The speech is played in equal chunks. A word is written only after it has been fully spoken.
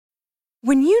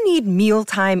When you need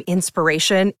mealtime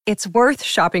inspiration, it's worth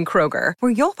shopping Kroger,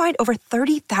 where you'll find over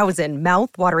 30,000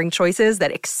 mouth-watering choices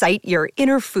that excite your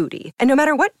inner foodie. And no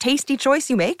matter what tasty choice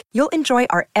you make, you'll enjoy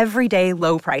our everyday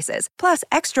low prices, plus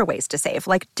extra ways to save,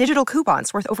 like digital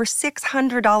coupons worth over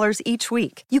 $600 each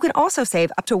week. You can also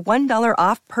save up to $1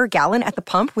 off per gallon at the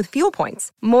pump with fuel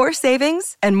points. More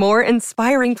savings and more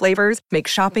inspiring flavors make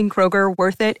shopping Kroger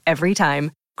worth it every time.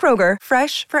 Kroger,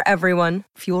 fresh for everyone.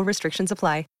 Fuel restrictions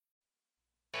apply.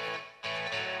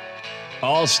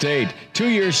 All-State,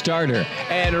 2-year starter,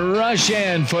 and rush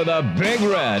in for the Big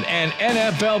Red and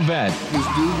NFL vet. Is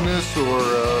Dudeness or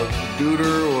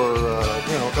Duder or,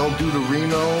 El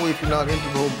Duderino if you're not into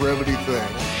the whole brevity thing.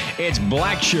 It's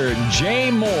Blackshirt Jay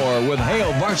Moore with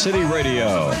Hail Varsity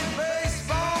Radio.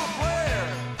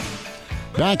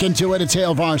 Back into it, it's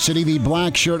Hail Varsity. The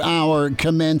Blackshirt Hour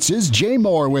commences. Jay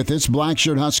Moore with us,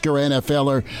 Blackshirt Husker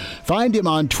NFLer. Find him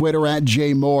on Twitter at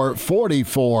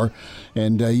JMoore44.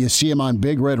 And you see him on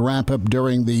Big Red Wrap-Up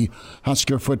during the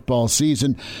Husker football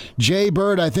season. Jay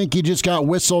Bird, I think you just got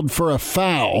whistled for a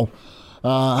foul.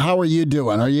 How are you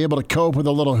doing? Are you able to cope with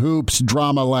a little hoops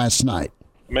drama last night?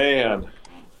 Man,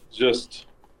 just,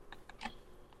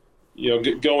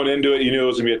 going into it, you knew it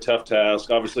was going to be a tough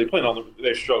task. Obviously,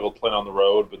 they struggled playing on the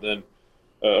road, but then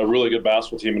a really good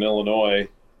basketball team in Illinois.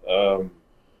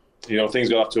 Things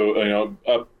got off to,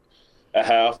 up at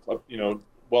half,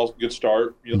 good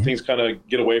start. Things kind of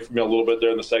get away from you a little bit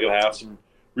there in the second half. Some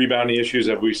rebounding issues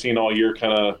that we've seen all year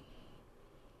kind of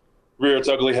rear its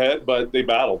ugly head, but they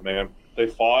battled, man. They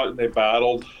fought and they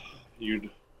battled. They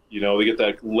get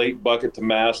that late bucket to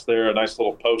Mass there, a nice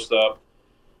little post up,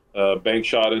 bank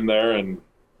shot in there, and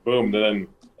boom, then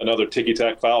another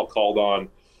ticky-tack foul called on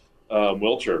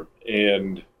Wilcher.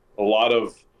 And a lot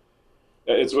of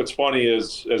what's funny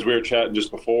is, as we were chatting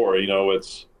just before,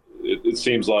 it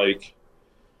seems like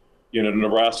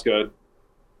Nebraska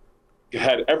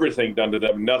had everything done to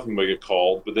them, nothing would get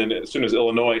called. But then as soon as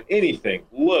Illinois, anything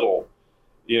little,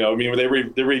 they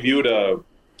reviewed a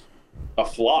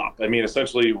flop. I mean,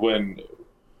 essentially when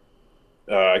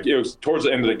it was towards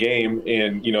the end of the game,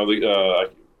 and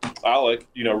Alec,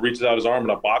 reaches out his arm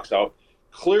and a box out,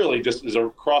 clearly just is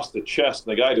across the chest,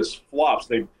 and the guy just flops.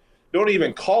 They don't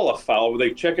even call a foul, but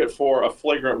they check it for a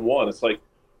flagrant one. It's like,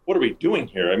 what are we doing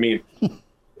here? I mean,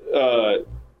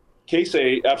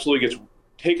 Casey absolutely gets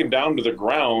taken down to the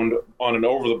ground on an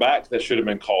over the back that should have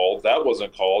been called. That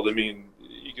wasn't called. I mean,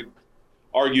 you could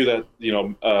argue that,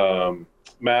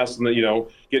 Mass,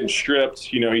 getting stripped,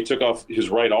 he took off his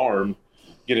right arm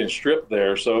getting stripped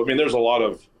there. So, I mean, there was a lot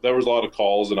of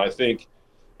calls, and I think,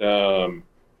 Underwood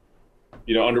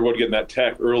getting that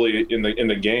tech early in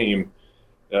the game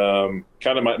kind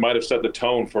of might have set the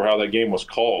tone for how that game was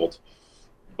called.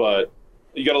 But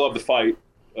you got to love the fight.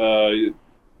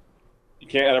 You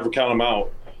can't ever count them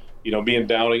out. Being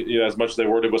down as much as they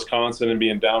were to Wisconsin and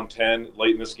being down 10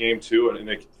 late in this game too, and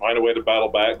they find a way to battle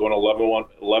back, going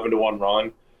 11-1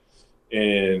 run.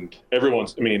 And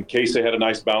Casey had a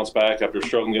nice bounce back after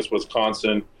struggling against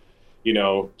Wisconsin.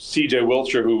 C.J.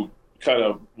 Wilcher, who kind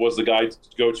of was the guy to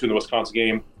go to in the Wisconsin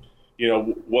game,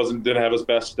 didn't have his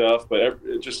best stuff. But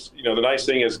the nice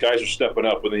thing is guys are stepping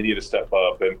up when they need to step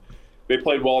up, and they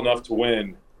played well enough to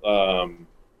win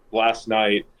last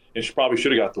night, and probably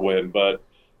should have got the win. But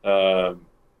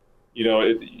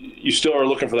you still are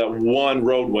looking for that one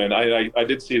road win. I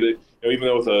did see that, even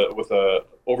though with a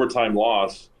overtime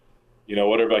loss,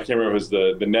 whatever, I can't remember if it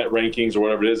was the net rankings or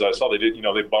whatever it is, I saw they did,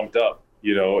 they bumped up,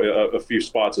 a few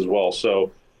spots as well.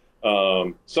 So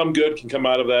some good can come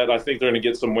out of that. I think they're going to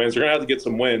get some wins. They're going to have to get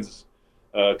some wins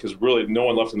because really no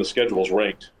one left in the schedule is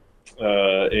ranked.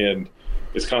 And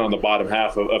it's kind of on the bottom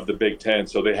half of the Big Ten.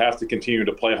 So they have to continue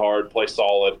to play hard, play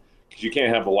solid, because you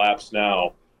can't have a lapse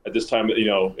now at this time,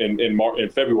 in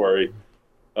February,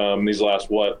 these last,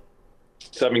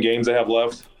 7 games they have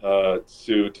left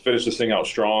to finish this thing out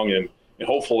strong and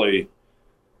hopefully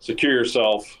secure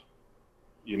yourself,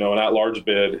 an at-large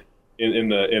bid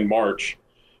in March,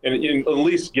 and at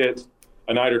least get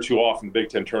a night or two off in the Big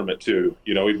Ten tournament too.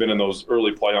 We've been in those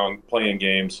early play-in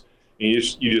games,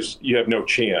 and you have no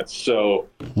chance. So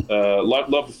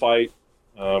love the fight.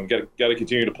 Got to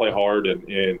continue to play hard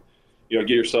and get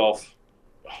yourself.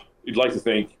 You'd like to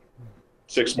think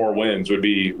 6 more wins would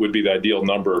be the ideal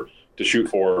number to shoot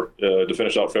for to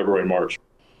finish out February and March.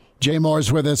 Jay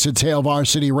Moore's with us. It's Hail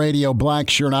Varsity Radio,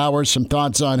 Blackshirt Hour. Some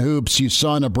thoughts on hoops. You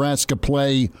saw Nebraska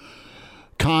play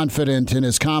confident, and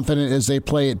as confident as they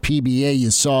play at PBA,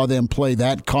 you saw them play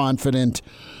that confident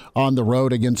on the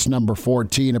road against number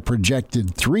 14, a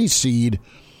projected 3 seed.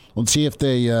 Let's see if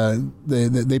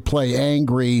they play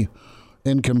angry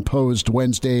and composed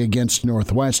Wednesday against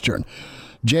Northwestern.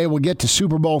 Jay, we'll get to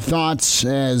Super Bowl thoughts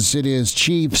as it is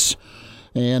Chiefs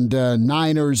and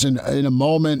Niners in a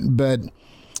moment, but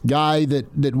guy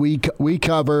that we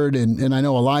covered and I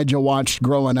know Elijah watched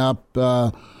growing up,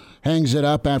 hangs it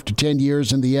up after 10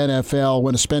 years in the NFL.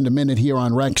 Want to spend a minute here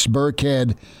on Rex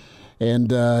Burkhead.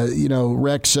 And,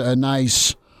 Rex, a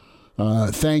nice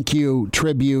thank you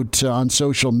tribute on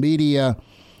social media.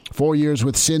 4 years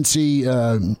with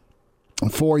Cincy,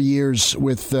 4 years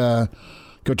with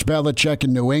Coach Belichick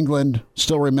in New England.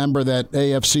 Still remember that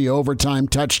AFC overtime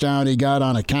touchdown he got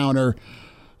on a counter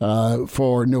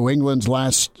for New England's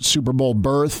last Super Bowl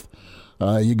berth.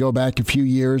 You go back a few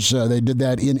years, they did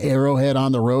that in Arrowhead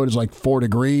on the road. It's like 4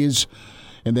 degrees.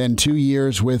 And then 2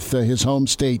 years with his home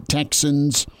state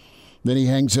Texans. Then he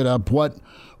hangs it up.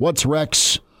 What's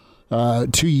Rex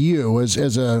to you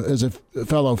as a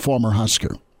fellow former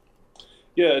Husker?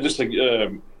 Yeah, just like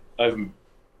I've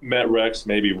met Rex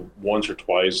maybe once or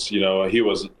twice. He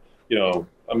was,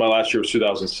 my last year was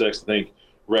 2006. I think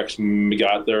Rex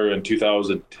got there in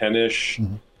 2010-ish,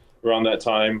 around that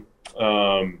time.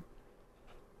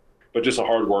 But just a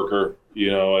hard worker.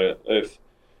 If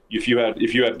you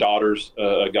had daughters,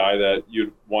 a guy that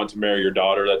you'd want to marry your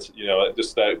daughter, that's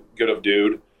just that good of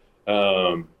dude.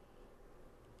 And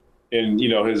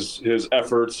his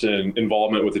efforts and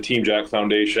involvement with the Team Jack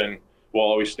Foundation will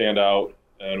always stand out.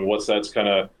 And what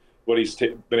he's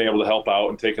been able to help out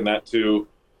and taken that to.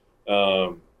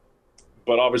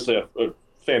 But obviously a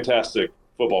fantastic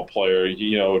football player.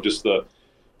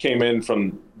 Came in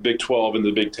from Big 12 into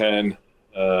the Big 10.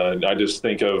 I just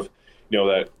think of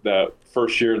that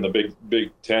first year in the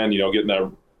Big 10, getting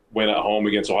that win at home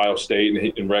against Ohio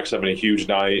State and Rex having a huge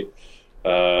night.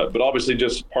 But obviously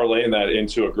just parlaying that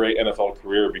into a great NFL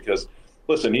career because,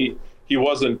 listen, he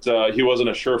wasn't a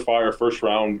surefire first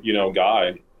round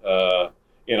guy.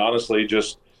 And honestly,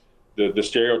 just the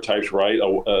stereotypes, right?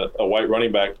 A white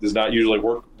running back does not usually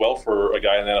work well for a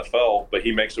guy in the NFL, but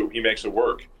he makes it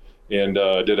work, and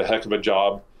did a heck of a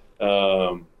job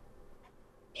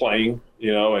playing,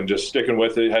 and just sticking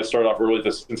with it. Had started off early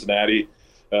at Cincinnati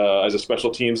as a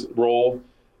special teams role,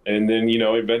 and then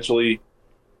eventually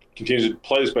continues to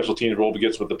play the special teams role, but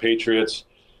gets with the Patriots,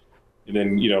 and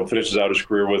then finishes out his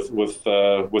career with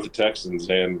the Texans.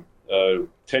 And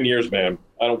 10 years, man.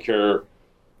 I don't care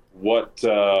what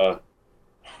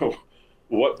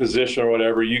position or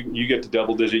whatever you get to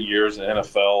double-digit years in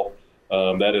NFL.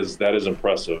 That is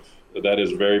impressive. That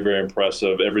is very, very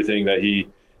impressive. Everything that he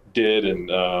did, and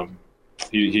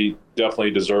he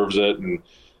definitely deserves it. And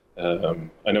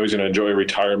I know he's going to enjoy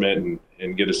retirement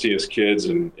and get to see his kids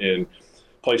and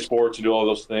play sports and do all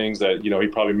those things that he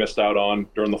probably missed out on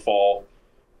during the fall.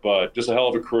 But just a hell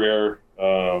of a career,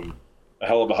 a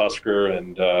hell of a Husker,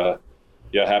 and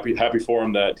happy for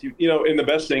him that and the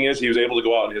best thing is he was able to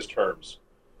go out on his terms.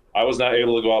 I was not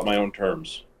able to go out on my own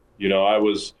terms. I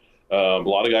was a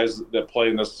lot of guys that play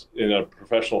in a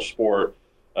professional sport.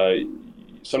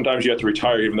 Sometimes you have to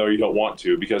retire even though you don't want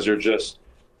to, because you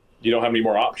don't have any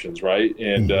more options, right?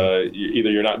 And either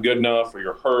you're not good enough or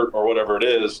you're hurt or whatever it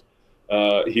is.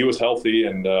 He was healthy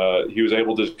and he was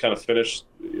able to kind of finish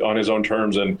on his own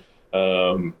terms, and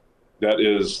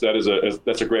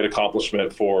that's a great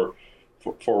accomplishment for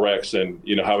Rex, and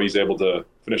how he's able to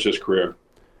finish his career.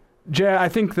 Jay, I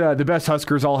think the best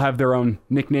Huskers all have their own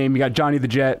nickname. You got Johnny the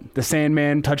Jet, the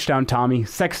Sandman, Touchdown Tommy,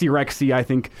 Sexy Rexy, I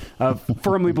think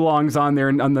firmly belongs on there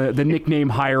on the nickname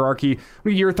hierarchy.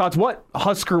 Your thoughts, what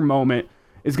Husker moment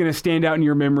is going to stand out in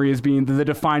your memory as being the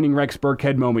defining Rex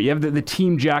Burkhead moment? You have the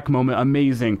Team Jack moment,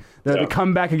 amazing. The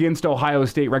comeback against Ohio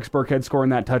State, Rex Burkhead scoring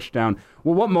that touchdown.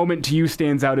 Well, what moment to you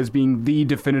stands out as being the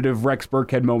definitive Rex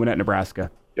Burkhead moment at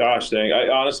Nebraska? Gosh dang,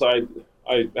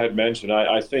 I had mentioned,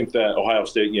 I think that Ohio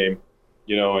State game,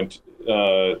 and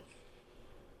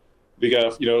they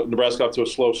got, Nebraska got to a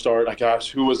slow start.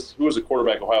 Who was the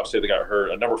quarterback at Ohio State that got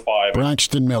hurt? Number 5.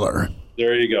 Braxton Miller.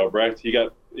 There you go. He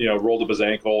got, rolled up his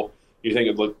ankle. You think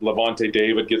of Levante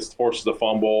David forces the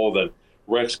fumble, then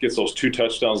Rex gets those 2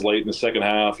 touchdowns late in the second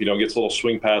half, gets a little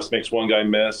swing pass, makes one guy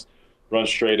miss, runs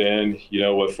straight in,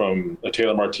 from a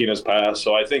Taylor Martinez pass.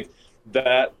 So I think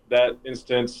that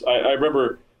instance, I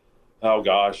remember, oh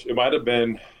gosh, it might have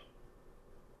been,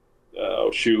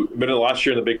 been the last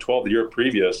year in the Big 12, the year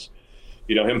previous,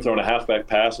 him throwing a halfback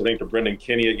pass, I think, to Brendan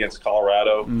Kinney against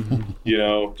Colorado,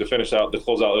 to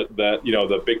close out that,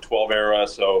 the Big 12 era.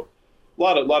 So a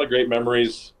lot of great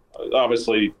memories.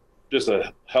 Obviously, just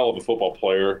a hell of a football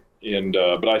player, and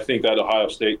but I think that Ohio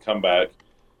State comeback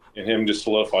and him just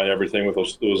solidifying everything with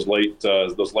those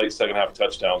late second half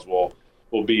touchdowns will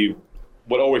be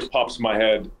what always pops in my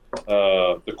head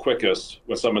the quickest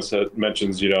when someone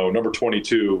mentions number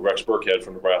 22 Rex Burkhead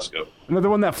from Nebraska. Another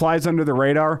one that flies under the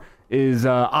radar is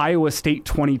Iowa State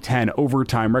 2010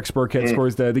 overtime. Rex Burkhead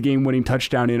scores the game-winning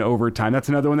touchdown in overtime. That's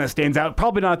another one that stands out.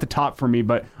 Probably not at the top for me,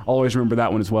 but I'll always remember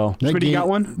that one as well. Smitty, you got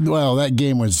one? Well, that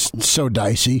game was so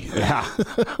dicey. Yeah.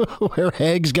 Where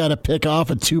Hags got to pick off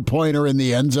a two-pointer in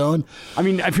the end zone. I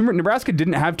mean, if you remember, Nebraska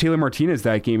didn't have Taylor Martinez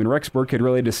that game, and Rex Burkhead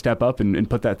really had to step up and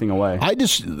put that thing away.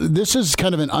 This is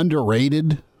kind of an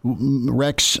underrated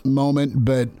Rex moment,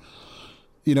 but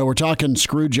we're talking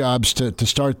screw jobs to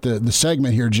start the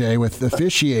segment here, Jay, with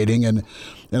officiating, and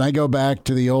I go back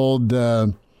to the old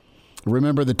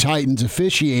remember the Titans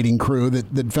officiating crew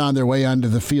that found their way onto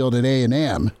the field at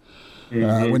A&M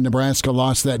when Nebraska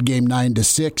lost that game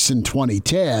 9-6 in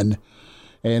 2010,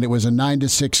 and it was a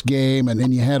 9-6 game, and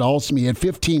then you had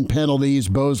 15 penalties.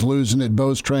 Bo's losing it.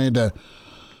 Bo's trying to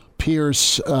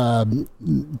pierce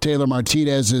Taylor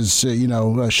Martinez's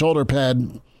shoulder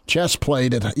pad chest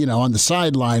plate on the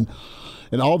sideline,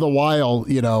 and all the while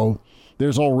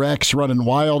there's old Rex running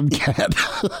wildcat.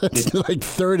 It's like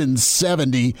 3rd and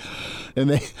 70, and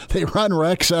they run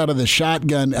Rex out of the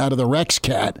shotgun, out of the Rex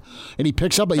cat, and he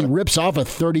rips off a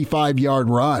 35-yard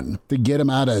run to get him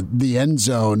out of the end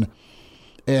zone,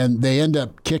 and they end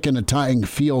up kicking a tying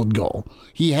field goal.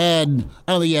 I don't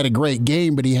think he had a great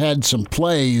game, but he had some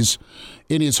plays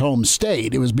in his home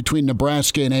state. It was between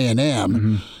Nebraska and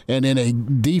A&M, and in a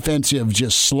defensive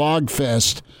just slog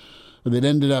fest that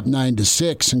ended up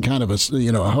 9-6 and kind of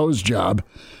a hose job.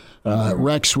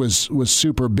 Rex was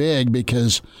super big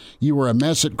because you were a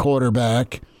mess at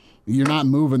quarterback. You're not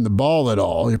moving the ball at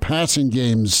all. Your passing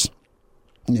game's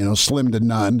slim to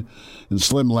none and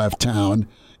slim left town,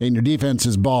 and your defense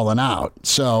is balling out.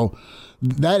 So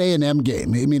that A&M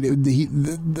game, I mean,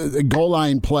 the goal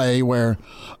line play where,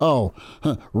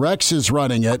 Rex is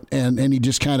running it, and he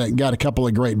just kind of got a couple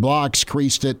of great blocks,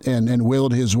 creased it, and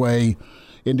willed his way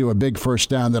into a big first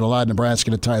down that allowed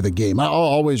Nebraska to tie the game. I'll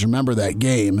always remember that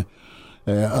game,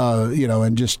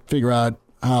 and just figure out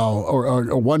how,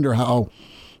 or wonder how,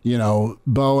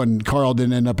 Bo and Carl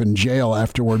didn't end up in jail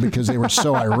afterward because they were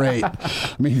so irate.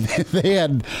 I mean, they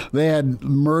had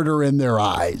murder in their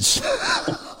eyes.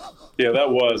 Yeah, that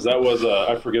was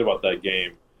I forget about that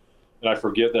game, and I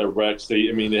forget that Rex. They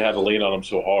had to lean on him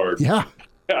so hard. Yeah,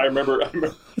 I remember.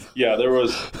 Yeah, there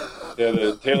was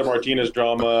the Taylor Martinez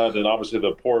drama, then obviously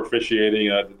the poor officiating.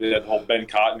 That whole Ben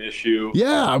Cotton issue.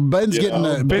 Yeah, Ben's getting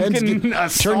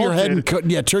turn your head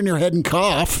and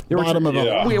cough. Bottom of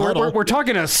a we're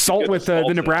talking assault with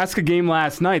the Nebraska game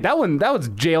last night. That was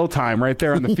jail time right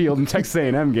there on the field in Texas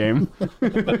A&M game.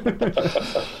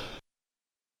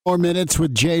 4 minutes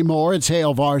with Jay Moore. It's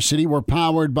Hail Varsity. We're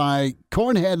powered by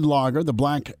Cornhead Lager. The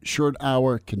Black Shirt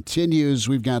Hour continues.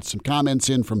 We've got some comments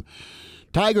in from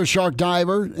Tiger Shark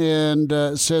Diver,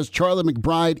 and says Charlie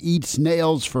McBride eats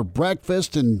nails for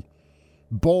breakfast and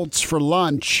bolts for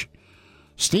lunch.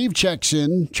 Steve checks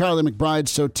in. Charlie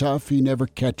McBride's so tough he never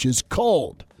catches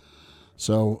cold.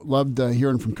 So loved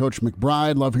hearing from Coach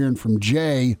McBride. Love hearing from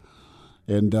Jay.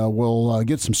 And we'll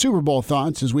get some Super Bowl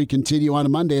thoughts as we continue on a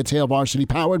Monday. It's Hail Varsity,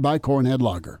 powered by Cornhead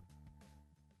Lager.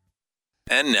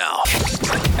 And now,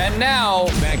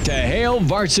 back to Hail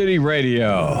Varsity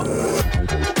Radio.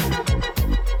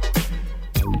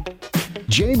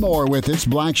 Jay Moore with us,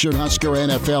 Blackshirt Husker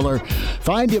NFLer.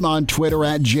 Find him on Twitter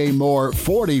at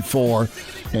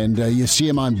JMoore44. And you see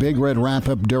him on Big Red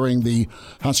Wrap-Up during the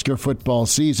Husker football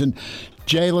season.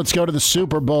 Jay, let's go to the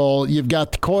Super Bowl. You've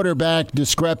got the quarterback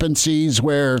discrepancies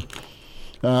where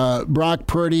Brock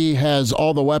Purdy has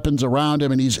all the weapons around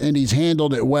him, and he's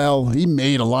handled it well. He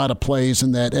made a lot of plays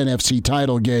in that NFC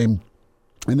title game.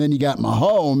 And then you got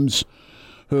Mahomes,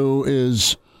 who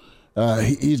is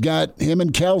he's got him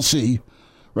and Kelsey,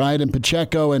 right, and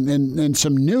Pacheco and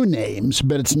some new names,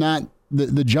 but it's not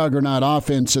the juggernaut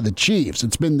offense of the Chiefs.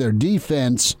 It's been their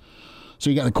defense. So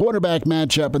you got the quarterback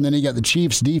matchup, and then you got the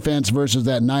Chiefs' defense versus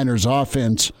that Niners'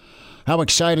 offense. How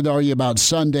excited are you about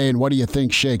Sunday, and what do you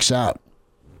think shakes out?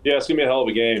 Yeah, it's going to be a hell of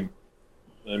a game.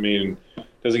 I mean,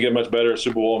 doesn't get much better at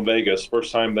Super Bowl in Vegas.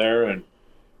 First time there, and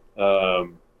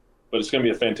but it's going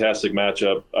to be a fantastic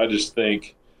matchup. I just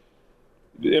think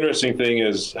the interesting thing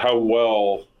is how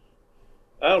well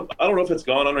 – I don't know if it's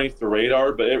gone underneath the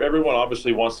radar, but everyone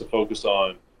obviously wants to focus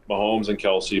on Mahomes and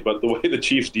Kelsey, but the way the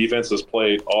Chiefs defense has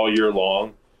played all year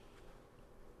long,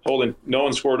 no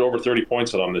one scored over 30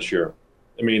 points on them this year.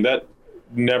 I mean, that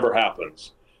never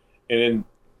happens. And in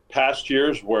past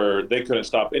years where they couldn't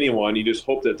stop anyone, you just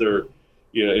hope that their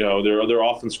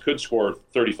offense could score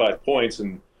 35 points,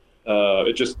 and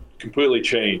it just completely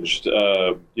changed.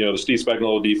 The Steve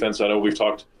Spagnuolo defense, I know we've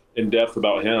talked in depth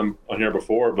about him on here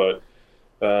before, but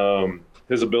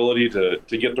his ability to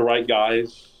get the right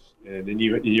guys, and then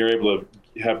you're able to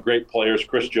have great players,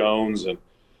 Chris Jones and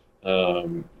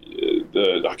the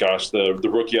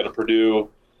rookie out of Purdue.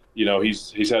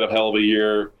 He's had a hell of a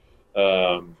year,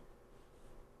 but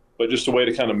just a way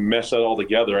to kind of mesh that all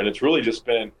together. And it's really just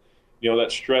been,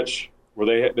 that stretch where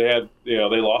they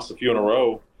lost a few in a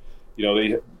row.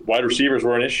 Wide receivers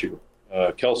were an issue.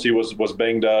 Kelsey was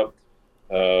banged up.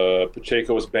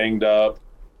 Pacheco was banged up.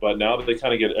 But now that they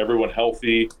kind of get everyone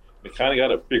healthy, they kind of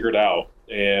got it figured out.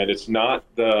 And it's not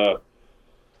I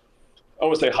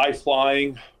wouldn't say high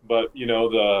flying, but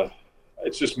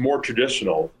it's just more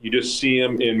traditional. You just see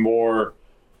them in more,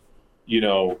 you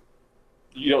don't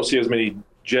see as many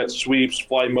jet sweeps,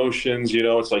 fly motions.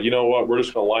 It's like, what, we're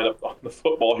just going to line up on the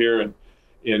football here and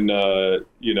in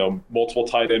multiple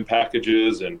tight end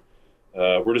packages, and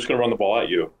we're just going to run the ball at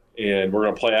you, and we're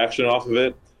going to play action off of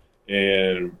it,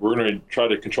 and we're going to try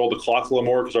to control the clock a little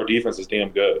more because our defense is damn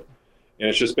good. And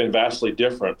it's just been vastly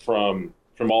different from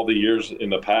all the years in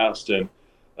the past. And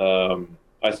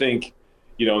I think,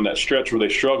 in that stretch where they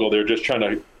struggle, they're just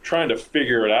trying to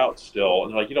figure it out still.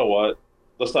 And like, what?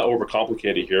 Let's not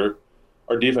overcomplicate it here.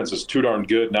 Our defense is too darn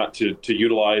good not to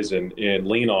utilize and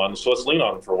lean on. So let's lean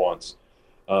on them for once.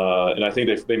 And I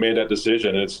think they made that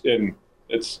decision. And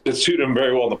it's suited them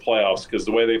very well in the playoffs because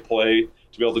the way they play,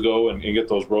 to be able to go and get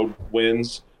those road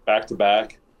wins back to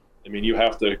back. I mean, you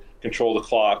have to control the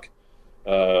clock,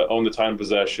 own the time of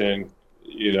possession,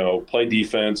 play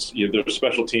defense. Their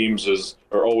special teams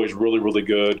are always really, really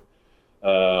good.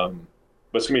 But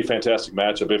it's going to be a fantastic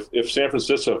matchup. If San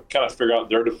Francisco kind of figure out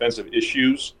their defensive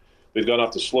issues, they've gone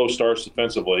off to slow starts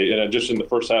defensively, and just in the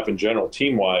first half in general,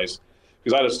 team-wise,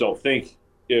 because I just don't think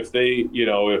if they,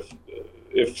 if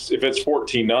it's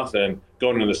 14-0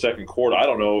 going into the second quarter, I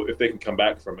don't know if they can come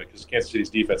back from it because Kansas City's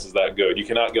defense is that good. You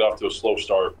cannot get off to a slow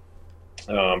start.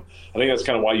 I think that's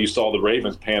kind of why you saw the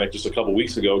Ravens panic just a couple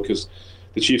weeks ago because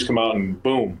the Chiefs come out and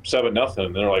boom, 7-0.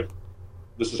 And they're like,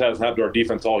 this hasn't happened to our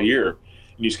defense all year. And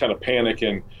you just kind of panic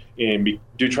and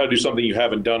try to do something you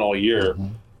haven't done all year.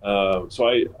 So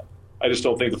I just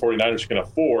don't think the 49ers can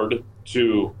afford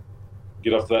to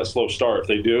get off to that slow start. If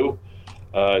they do,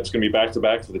 it's going to be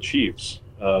back-to-back for the Chiefs.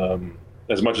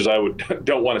 As much as I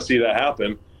don't want to see that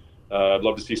happen, I'd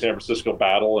love to see San Francisco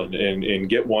battle and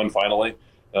get one finally,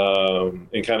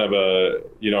 in kind of a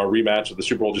rematch of the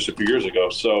Super Bowl just a few years ago.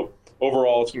 So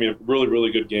overall, it's going to be a really,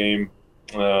 really good game.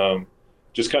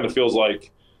 Just kind of feels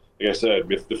like I said,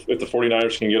 if the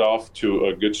 49ers can get off to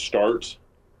a good start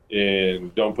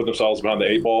and don't put themselves behind the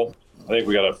 8 ball, I think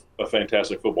we got a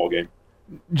fantastic football game.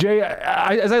 Jay,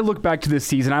 as I look back to this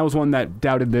season, I was one that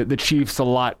doubted the Chiefs a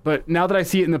lot. But now that I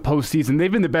see it in the postseason,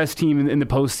 they've been the best team in the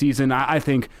postseason, I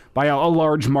think, by a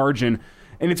large margin.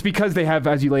 And it's because they have,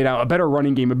 as you laid out, a better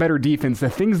running game, a better defense, the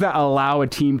things that allow a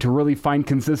team to really find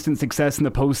consistent success in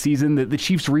the postseason. The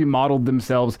Chiefs remodeled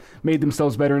themselves, made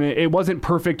themselves better. And it wasn't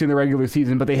perfect in the regular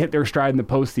season, but they hit their stride in the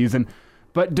postseason.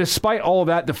 But despite all of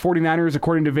that, the 49ers,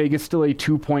 according to Vegas, still a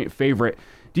 2-point favorite.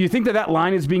 Do you think that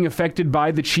line is being affected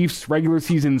by the Chiefs' regular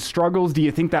season struggles? Do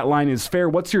you think that line is fair?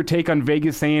 What's your take on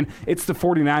Vegas saying it's the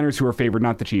 49ers who are favored,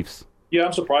 not the Chiefs? Yeah,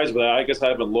 I'm surprised by that. I guess I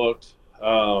haven't looked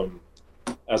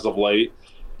as of late.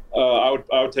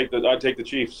 I'd take the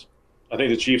Chiefs. I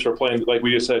think the Chiefs are playing, like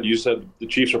we just said. You said the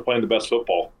Chiefs are playing the best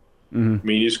football. Mm-hmm. I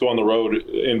mean, you just go on the road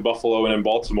in Buffalo and in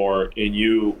Baltimore, and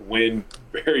you win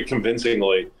very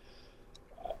convincingly.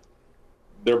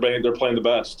 They're playing the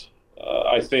best.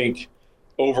 I think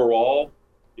overall,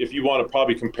 if you want to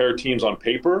probably compare teams on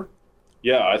paper,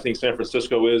 yeah, I think San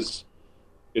Francisco is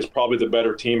probably the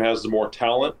better team, has the more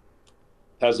talent,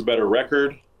 has a better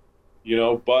record,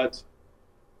 but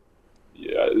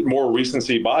more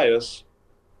recency bias,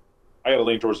 I got to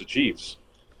lean towards the Chiefs.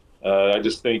 I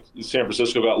just think San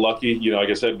Francisco got lucky. Like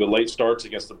I said, the late starts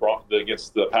against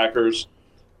the Packers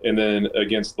and then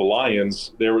against the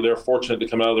Lions, they're fortunate to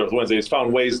come out of there with wins. They just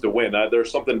found ways to win.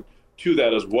 There's something to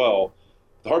that as well.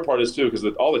 The hard part is, too, because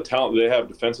all the talent they have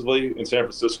defensively in San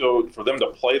Francisco, for them to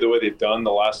play the way they've done in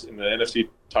the NFC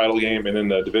title game and in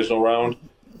the divisional round,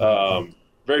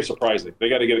 very surprising. They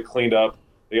got to get it cleaned up.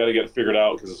 They got to get it figured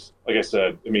out because, like I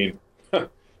said, I mean,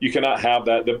 you cannot have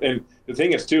that. And the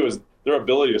thing is, too, is their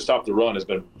ability to stop the run has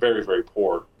been very, very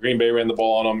poor. Green Bay ran the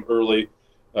ball on them early.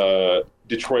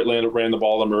 Detroit ran the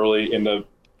ball on them early. And the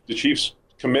Chiefs'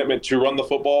 commitment to run the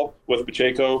football with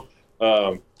Pacheco,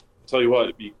 tell you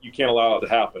what, you can't allow it to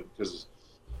happen because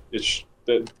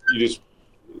they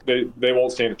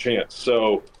won't stand a chance.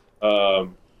 So,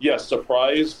 yes,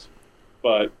 surprised,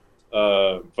 but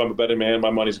if I'm a betting man, my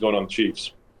money's going on the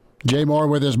Chiefs. Jay Moore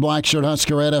with his Black Shirt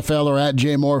Husker NFL or at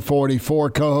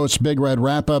JMoore44, co-host Big Red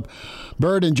Wrap-Up.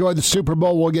 Bird, enjoy the Super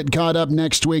Bowl. We'll get caught up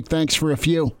next week. Thanks for a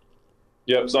few.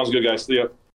 Yep, sounds good, guys. See ya.